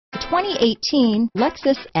2018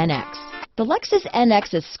 Lexus NX. The Lexus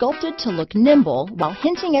NX is sculpted to look nimble while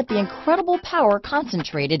hinting at the incredible power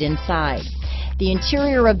concentrated inside. The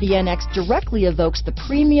interior of the NX directly evokes the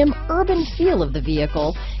premium urban feel of the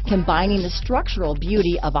vehicle, combining the structural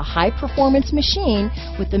beauty of a high-performance machine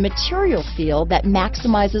with the material feel that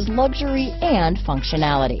maximizes luxury and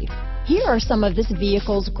functionality. Here are some of this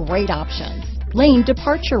vehicle's great options: lane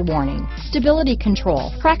departure warning, stability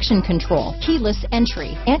control, traction control, keyless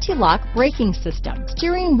entry, anti-lock braking system,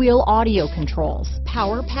 steering wheel audio controls,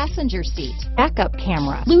 power passenger seat, backup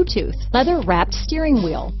camera, Bluetooth, leather-wrapped steering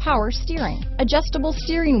wheel, power steering, adjustable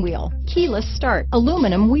steering wheel, keyless start,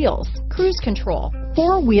 aluminum wheels, cruise control,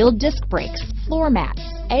 four-wheel disc brakes, floor mats,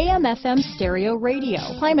 AM/FM stereo radio,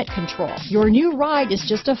 climate control. Your new ride is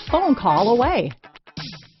just a phone call away.